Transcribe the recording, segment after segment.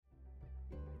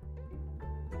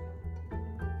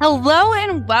Hello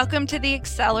and welcome to the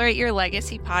Accelerate Your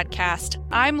Legacy podcast.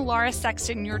 I'm Laura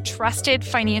Sexton, your trusted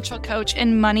financial coach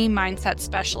and money mindset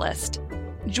specialist.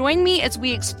 Join me as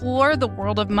we explore the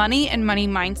world of money and money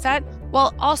mindset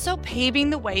while also paving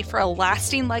the way for a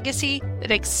lasting legacy that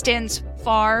extends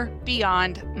far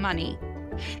beyond money.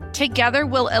 Together,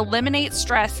 we'll eliminate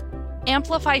stress,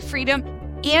 amplify freedom,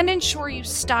 and ensure you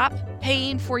stop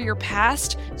paying for your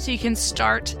past so you can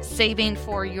start saving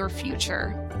for your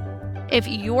future. If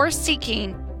you're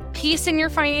seeking peace in your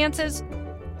finances,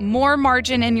 more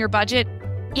margin in your budget,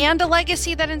 and a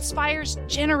legacy that inspires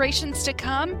generations to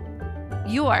come,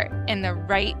 you are in the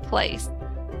right place.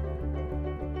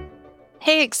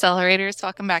 Hey, Accelerators,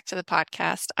 welcome back to the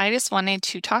podcast. I just wanted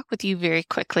to talk with you very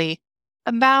quickly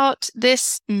about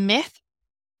this myth,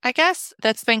 I guess,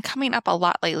 that's been coming up a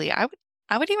lot lately. I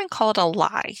would even call it a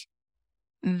lie.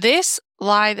 This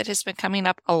lie that has been coming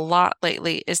up a lot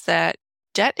lately is that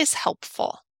debt is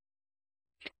helpful.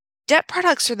 Debt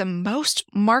products are the most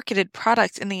marketed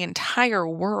products in the entire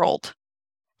world.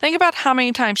 Think about how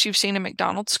many times you've seen a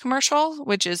McDonald's commercial,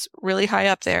 which is really high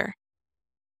up there.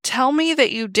 Tell me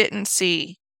that you didn't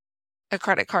see a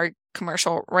credit card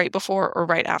commercial right before or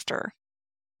right after.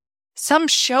 Some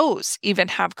shows even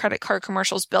have credit card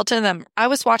commercials built in them. I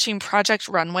was watching Project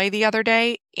Runway the other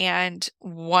day, and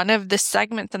one of the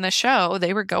segments in the show,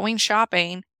 they were going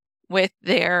shopping with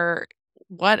their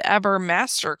whatever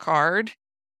MasterCard. I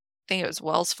think it was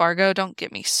Wells Fargo. Don't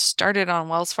get me started on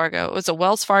Wells Fargo. It was a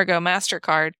Wells Fargo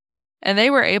MasterCard, and they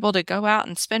were able to go out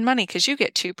and spend money because you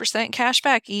get 2% cash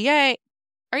back. Yay.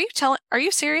 Are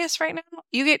you serious right now?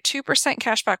 You get 2%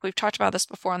 cash back. We've talked about this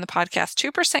before on the podcast.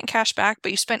 2% cash back,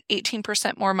 but you spent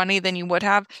 18% more money than you would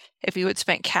have if you had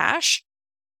spent cash.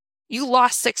 You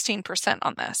lost 16%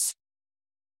 on this.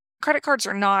 Credit cards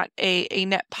are not a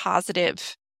net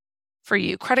positive for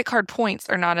you. Credit card points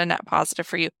are not a net positive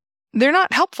for you. They're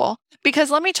not helpful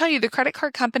because let me tell you, the credit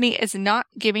card company is not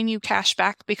giving you cash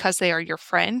back because they are your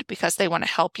friend, because they want to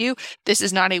help you. This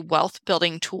is not a wealth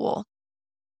building tool.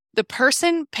 The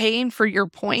person paying for your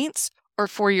points or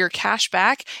for your cash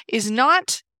back is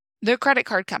not the credit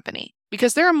card company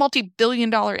because they're a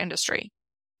multi-billion-dollar industry.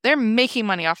 They're making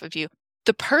money off of you.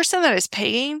 The person that is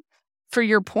paying for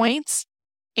your points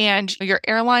and your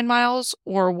airline miles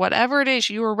or whatever it is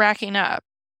you are racking up,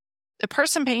 the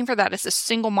person paying for that is a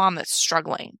single mom that's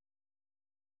struggling.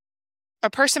 A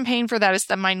person paying for that is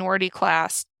the minority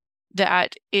class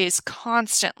that is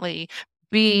constantly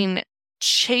being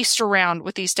chased around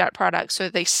with these debt products so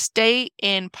they stay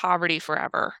in poverty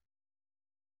forever.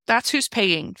 That's who's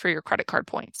paying for your credit card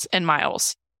points and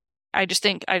miles. I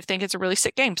think it's a really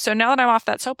sick game. So now that I'm off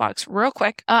that soapbox, real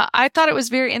quick, I thought it was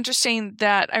very interesting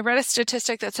that I read a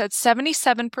statistic that said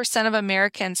 77% of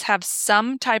Americans have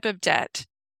some type of debt.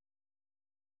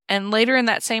 And later in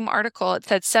that same article, it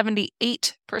said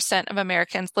 78% of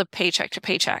Americans live paycheck to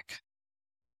paycheck.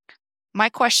 My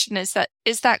question is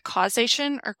that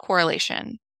causation or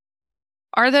correlation?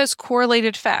 Are those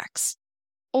correlated facts?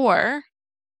 Or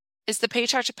is the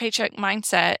paycheck to paycheck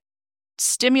mindset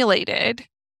stimulated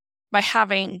by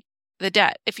having the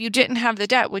debt? If you didn't have the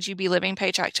debt, would you be living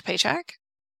paycheck to paycheck?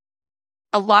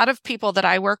 A lot of people that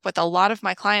I work with, a lot of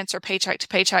my clients are paycheck to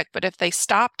paycheck, but if they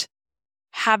stopped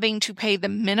having to pay the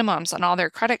minimums on all their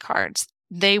credit cards,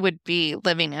 they would be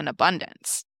living in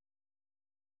abundance.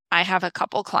 I have a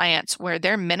couple clients where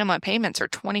their minimum payments are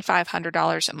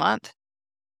 $2,500 a month.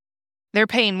 They're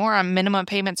paying more on minimum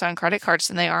payments on credit cards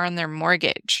than they are on their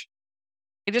mortgage.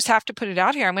 I just have to put it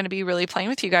out here. I'm going to be really plain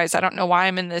with you guys. I don't know why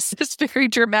I'm in this very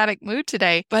dramatic mood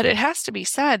today, but it has to be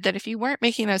said that if you weren't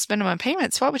making those minimum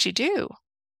payments, what would you do?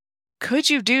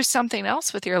 Could you do something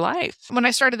else with your life? When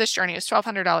I started this journey, it was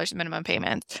 $1,200 minimum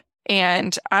payment,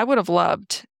 and I would have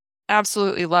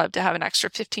absolutely loved to have an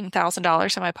extra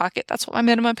 $15,000 in my pocket. That's what my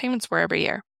minimum payments were every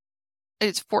year.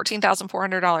 It's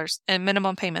 $14,400 in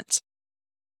minimum payments.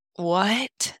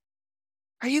 What?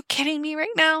 Are you kidding me right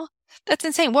now? That's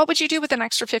insane. What would you do with an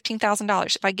extra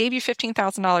 $15,000? If I gave you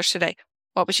 $15,000 today,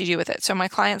 what would you do with it? So my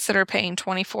clients that are paying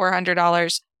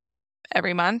 $2,400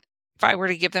 every month, if I were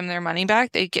to give them their money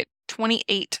back, they'd get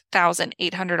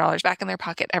 $28,800 back in their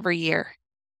pocket every year.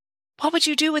 What would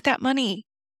you do with that money?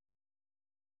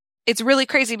 It's really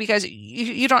crazy because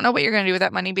you don't know what you're going to do with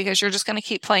that money because you're just going to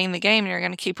keep playing the game and you're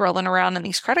going to keep rolling around in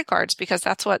these credit cards because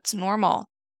that's what's normal.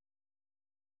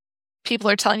 People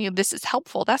are telling you this is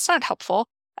helpful. That's not helpful.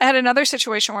 I had another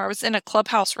situation where I was in a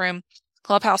Clubhouse room.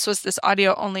 Clubhouse was this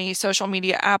audio-only social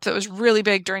media app that was really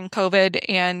big during COVID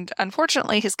and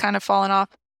unfortunately has kind of fallen off.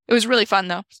 It was really fun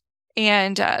though.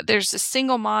 And there's a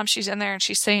single mom, she's in there and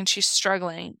she's saying she's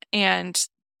struggling. And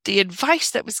the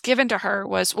advice that was given to her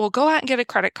was, well, go out and get a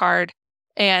credit card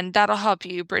and that'll help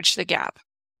you bridge the gap.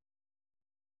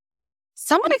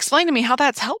 Someone explained to me how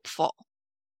that's helpful.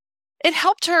 It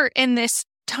helped her in this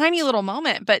tiny little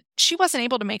moment, but she wasn't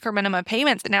able to make her minimum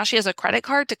payments. And now she has a credit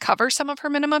card to cover some of her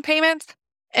minimum payments.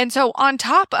 And so on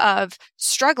top of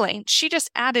struggling, she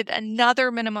just added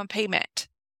another minimum payment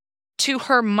to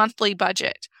her monthly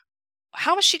budget.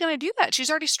 How is she going to do that? She's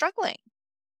already struggling.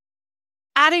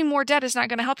 Adding more debt is not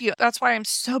going to help you. That's why I'm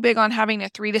so big on having a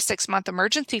 3 to 6 month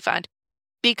emergency fund.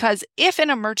 Because if an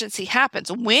emergency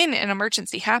happens, when an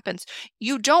emergency happens,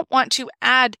 you don't want to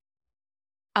add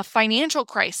a financial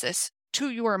crisis to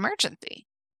your emergency.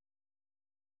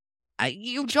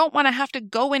 You don't want to have to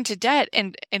go into debt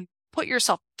and put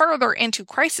yourself further into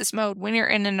crisis mode when you're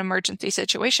in an emergency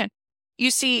situation.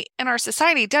 You see, in our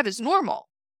society, debt is normal,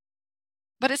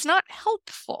 but it's not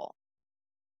helpful.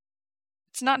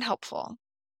 It's not helpful.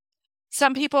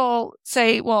 Some people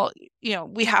say, well,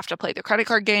 we have to play the credit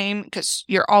card game because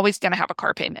you're always going to have a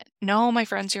car payment. No, my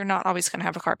friends, you're not always going to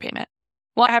have a car payment.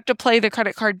 Well, I have to play the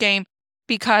credit card game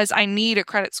because I need a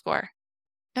credit score.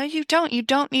 No, you don't. You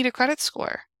don't need a credit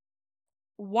score.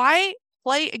 Why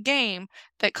play a game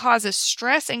that causes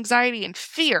stress, anxiety, and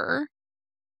fear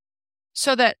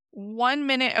so that 1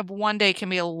 minute of one day can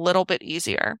be a little bit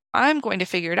easier? I'm going to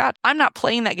figure it out. I'm not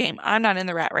playing that game. I'm not in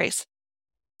the rat race.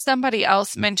 Somebody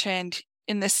else mentioned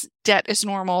in this debt is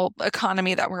normal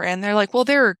economy that we're in, they're like, well,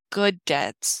 there are good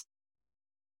debts.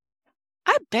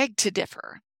 I beg to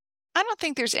differ. I don't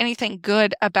think there's anything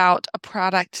good about a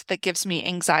product that gives me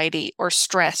anxiety or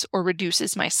stress or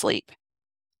reduces my sleep.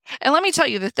 And let me tell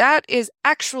you that is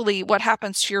actually what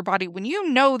happens to your body when you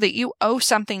know that you owe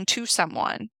something to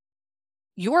someone.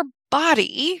 Your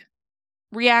body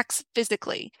reacts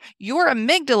physically. Your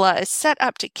amygdala is set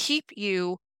up to keep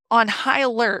you on high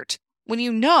alert when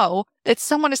you know that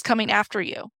someone is coming after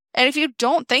you. And if you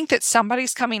don't think that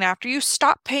somebody's coming after you,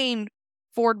 stop paying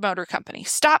Ford Motor Company,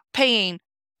 stop paying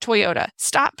Toyota,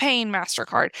 stop paying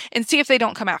MasterCard, and see if they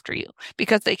don't come after you,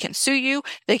 because they can sue you,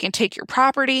 they can take your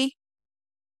property.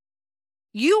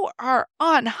 You are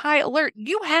on high alert.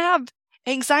 You have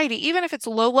anxiety, even if it's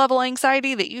low-level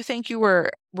anxiety that you think you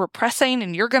were repressing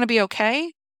and you're going to be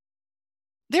okay.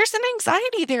 There's an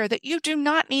anxiety there that you do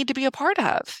not need to be a part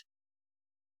of.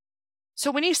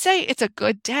 So when you say it's a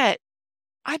good debt,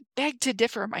 I beg to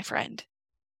differ, my friend.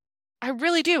 I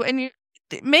really do. And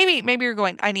maybe you're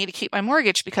going, I need to keep my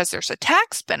mortgage because there's a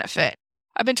tax benefit.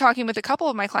 I've been talking with a couple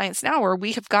of my clients now where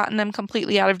we have gotten them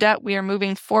completely out of debt. We are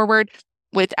moving forward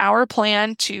with our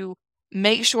plan to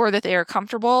make sure that they are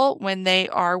comfortable when they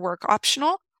are work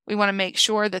optional. We want to make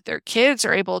sure that their kids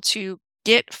are able to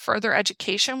get further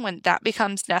education when that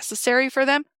becomes necessary for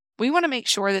them. We want to make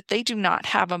sure that they do not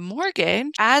have a mortgage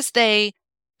as they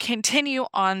continue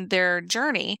on their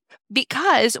journey,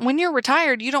 because when you're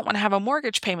retired, you don't want to have a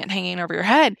mortgage payment hanging over your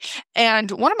head. And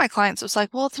one of my clients was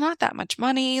like, well, it's not that much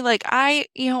money. Like I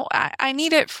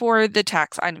need it for the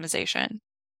tax itemization.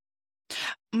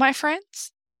 My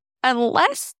friends,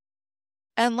 unless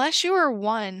you are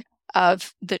one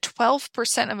of the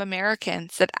 12% of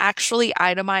Americans that actually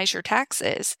itemize your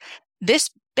taxes, this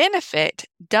benefit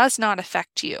does not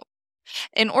affect you.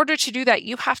 In order to do that,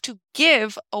 you have to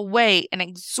give away an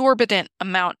exorbitant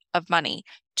amount of money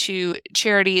to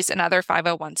charities and other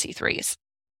 501c3s.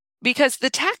 Because the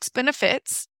tax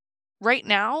benefits right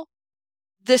now,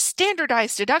 the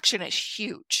standardized deduction is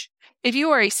huge. If you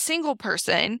are a single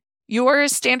person, your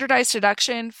standardized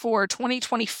deduction for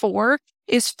 2024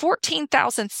 is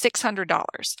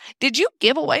 $14,600. Did you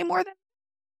give away more than?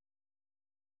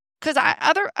 Because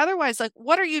otherwise, like,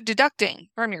 what are you deducting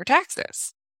from your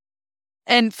taxes?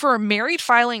 And for a married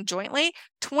filing jointly,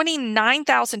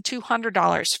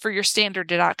 $29,200 for your standard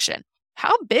deduction.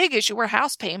 How big is your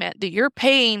house payment that you're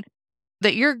paying,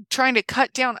 that you're trying to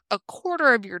cut down a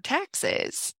quarter of your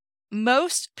taxes?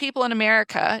 Most people in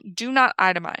America do not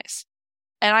itemize.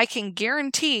 And I can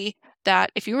guarantee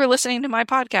that if you were listening to my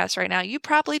podcast right now, you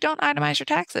probably don't itemize your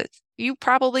taxes. You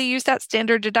probably use that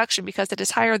standard deduction because it is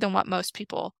higher than what most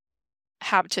people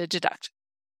have to deduct.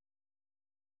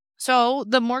 So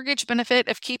the mortgage benefit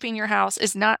of keeping your house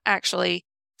is not actually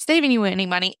saving you any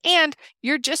money, and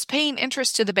you're just paying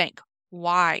interest to the bank.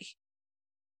 Why?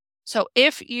 So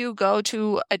if you go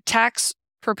to a tax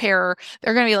preparer,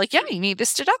 they're going to be like, yeah, you need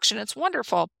this deduction. It's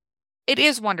wonderful. It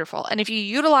is wonderful. And if you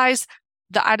utilize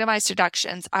the itemized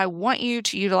deductions, I want you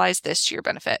to utilize this to your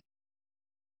benefit.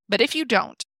 But if you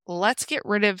don't, let's get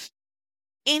rid of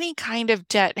any kind of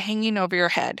debt hanging over your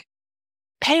head.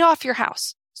 Pay off your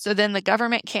house, so then the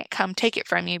government can't come take it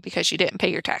from you because you didn't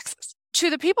pay your taxes. To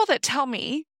the people that tell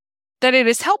me that it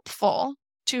is helpful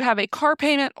to have a car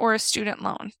payment or a student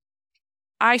loan?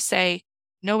 I say,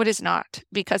 no, it is not,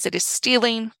 because it is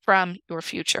stealing from your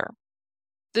future.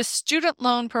 The student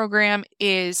loan program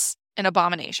is an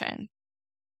abomination.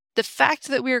 The fact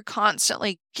that we are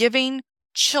constantly giving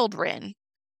children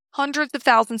hundreds of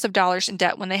thousands of dollars in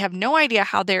debt when they have no idea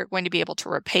how they're going to be able to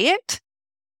repay it.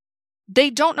 They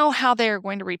don't know how they're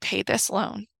going to repay this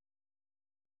loan.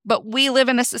 But we live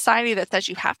in a society that says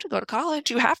you have to go to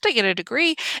college, you have to get a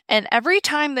degree. And every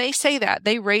time they say that,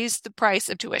 they raise the price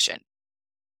of tuition.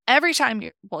 Every time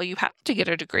you have to get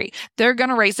a degree, they're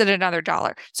going to raise it another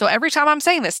dollar. So every time I'm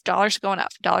saying this, dollars going up,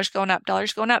 dollars going up,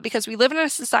 dollars going up, because we live in a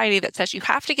society that says you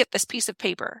have to get this piece of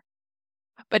paper.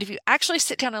 But if you actually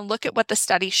sit down and look at what the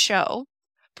studies show,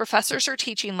 professors are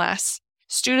teaching less,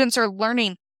 students are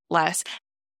learning less.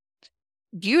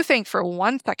 Do you think for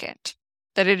 1 second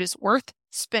that it is worth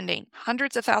spending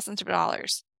hundreds of thousands of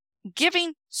dollars,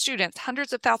 giving students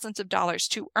hundreds of thousands of dollars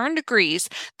to earn degrees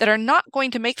that are not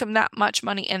going to make them that much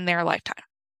money in their lifetime?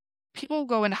 People will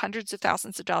go into hundreds of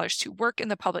thousands of dollars to work in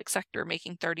the public sector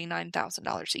making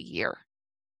 $39,000 a year,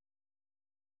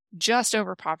 just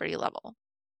over poverty level.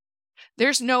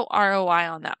 There's no ROI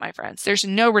on that, my friends. There's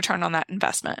no return on that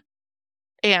investment.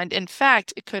 And in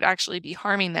fact, it could actually be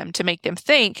harming them to make them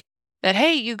think that,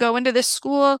 hey, you go into this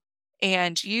school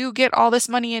and you get all this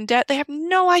money in debt. They have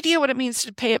no idea what it means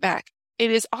to pay it back.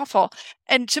 It is awful.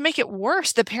 And to make it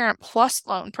worse, the Parent Plus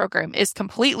loan program is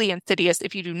completely insidious.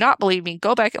 If you do not believe me,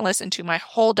 go back and listen to my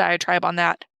whole diatribe on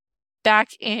that back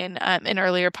in an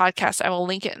earlier podcast. I will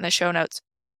link it in the show notes.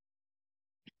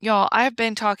 Y'all, I've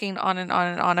been talking on and on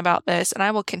and on about this, and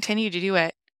I will continue to do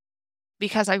it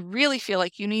because I really feel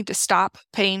like you need to stop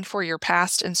paying for your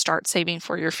past and start saving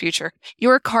for your future.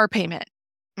 Your car payment,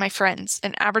 my friends,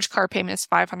 an average car payment is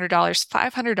 $500.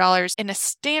 $500 in a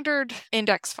standard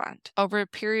index fund over a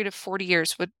period of 40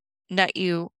 years would net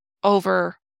you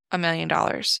over $1 million.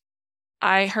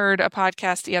 I heard a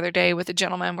podcast the other day with a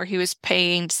gentleman where he was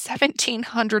paying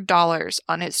 $1,700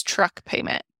 on his truck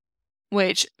payment,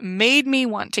 which made me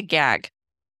want to gag.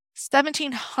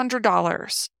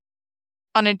 $1,700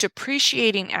 on a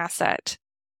depreciating asset.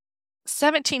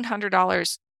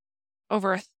 $1,700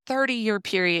 over a 30-year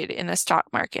period in the stock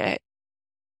market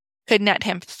could net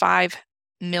him $5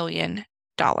 million.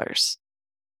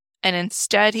 And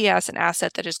instead, he has an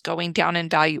asset that is going down in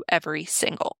value every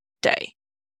single day.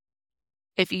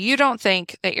 If you don't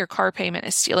think that your car payment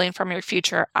is stealing from your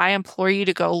future, I implore you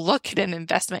to go look at an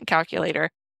investment calculator.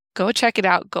 Go check it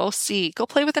out. Go see. Go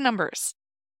play with the numbers.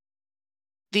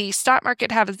 The stock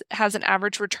market has an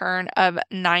average return of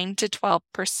 9 to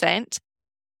 12%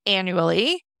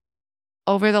 annually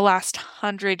over the last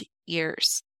 100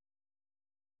 years.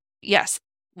 Yes,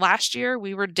 last year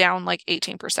we were down like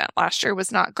 18%. Last year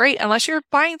was not great unless you're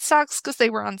buying stocks because they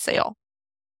were on sale.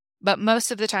 But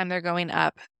most of the time they're going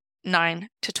up 9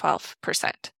 to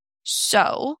 12%.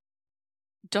 So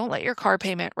don't let your car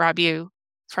payment rob you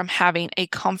from having a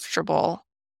comfortable,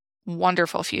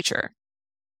 wonderful future.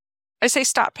 I say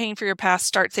stop paying for your past,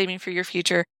 start saving for your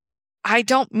future. I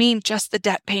don't mean just the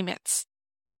debt payments.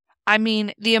 I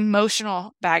mean the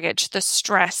emotional baggage, the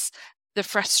stress, the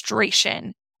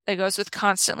frustration that goes with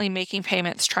constantly making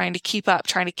payments, trying to keep up,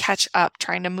 trying to catch up,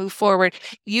 trying to move forward.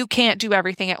 You can't do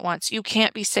everything at once. You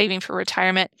can't be saving for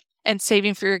retirement and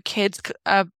saving for your kids'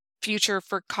 future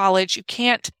for college. You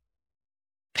can't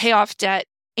pay off debt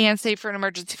and save for an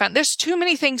emergency fund. There's too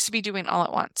many things to be doing all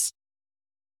at once.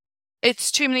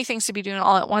 It's too many things to be doing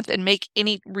all at once and make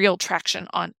any real traction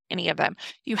on any of them.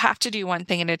 You have to do one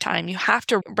thing at a time. You have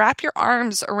to wrap your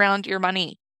arms around your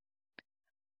money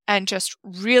and just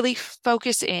really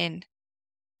focus in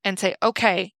and say,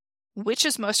 okay, which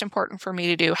is most important for me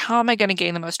to do? How am I going to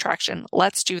gain the most traction?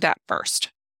 Let's do that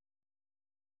first.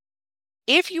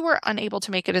 If you are unable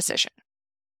to make a decision,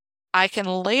 I can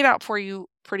lay it out for you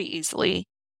pretty easily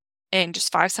in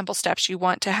just 5 simple steps. You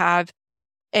want to have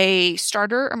a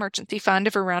starter emergency fund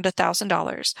of around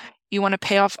 $1,000. You want to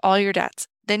pay off all your debts.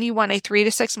 Then you want a 3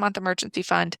 to 6 month emergency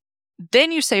fund.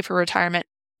 Then you save for retirement.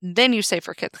 Then you save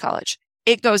for kids' college.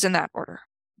 It goes in that order.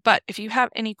 But if you have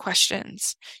any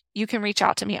questions, you can reach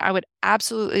out to me. I would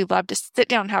absolutely love to sit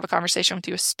down and have a conversation with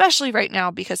you, especially right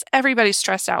now because everybody's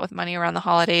stressed out with money around the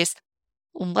holidays.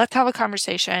 Let's have a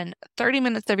conversation, 30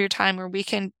 minutes of your time where we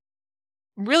can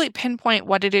really pinpoint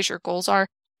what it is your goals are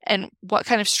and what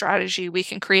kind of strategy we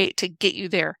can create to get you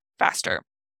there faster.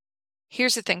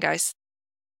 Here's the thing, guys.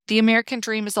 The American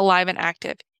dream is alive and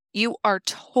active. You are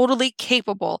totally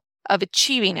capable of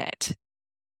achieving it.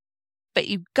 But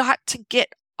you've got to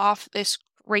get off this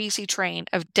crazy train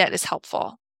of debt is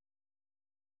helpful.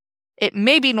 It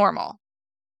may be normal,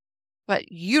 but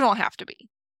you don't have to be.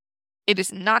 it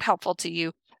is not helpful to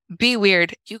you, be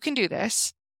weird. You can do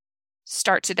this.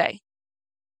 Start today.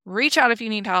 Reach out if you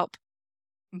need help.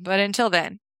 But until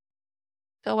then,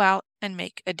 go out and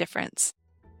make a difference.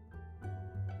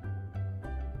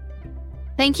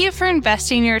 Thank you for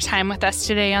investing your time with us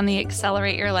today on the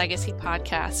Accelerate Your Legacy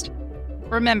podcast.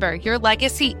 Remember, your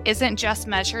legacy isn't just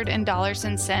measured in dollars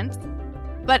and cents,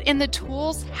 but in the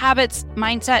tools, habits,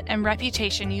 mindset, and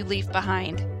reputation you leave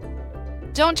behind.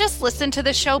 Don't just listen to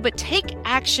the show, but take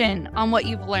action on what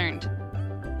you've learned.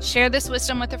 Share this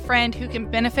wisdom with a friend who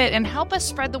can benefit and help us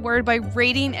spread the word by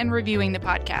rating and reviewing the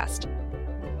podcast.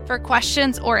 For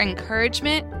questions or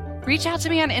encouragement, reach out to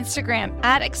me on Instagram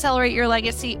at Accelerate Your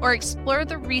Legacy or explore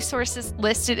the resources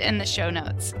listed in the show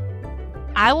notes.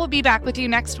 I will be back with you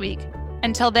next week.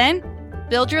 Until then,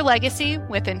 build your legacy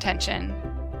with intention.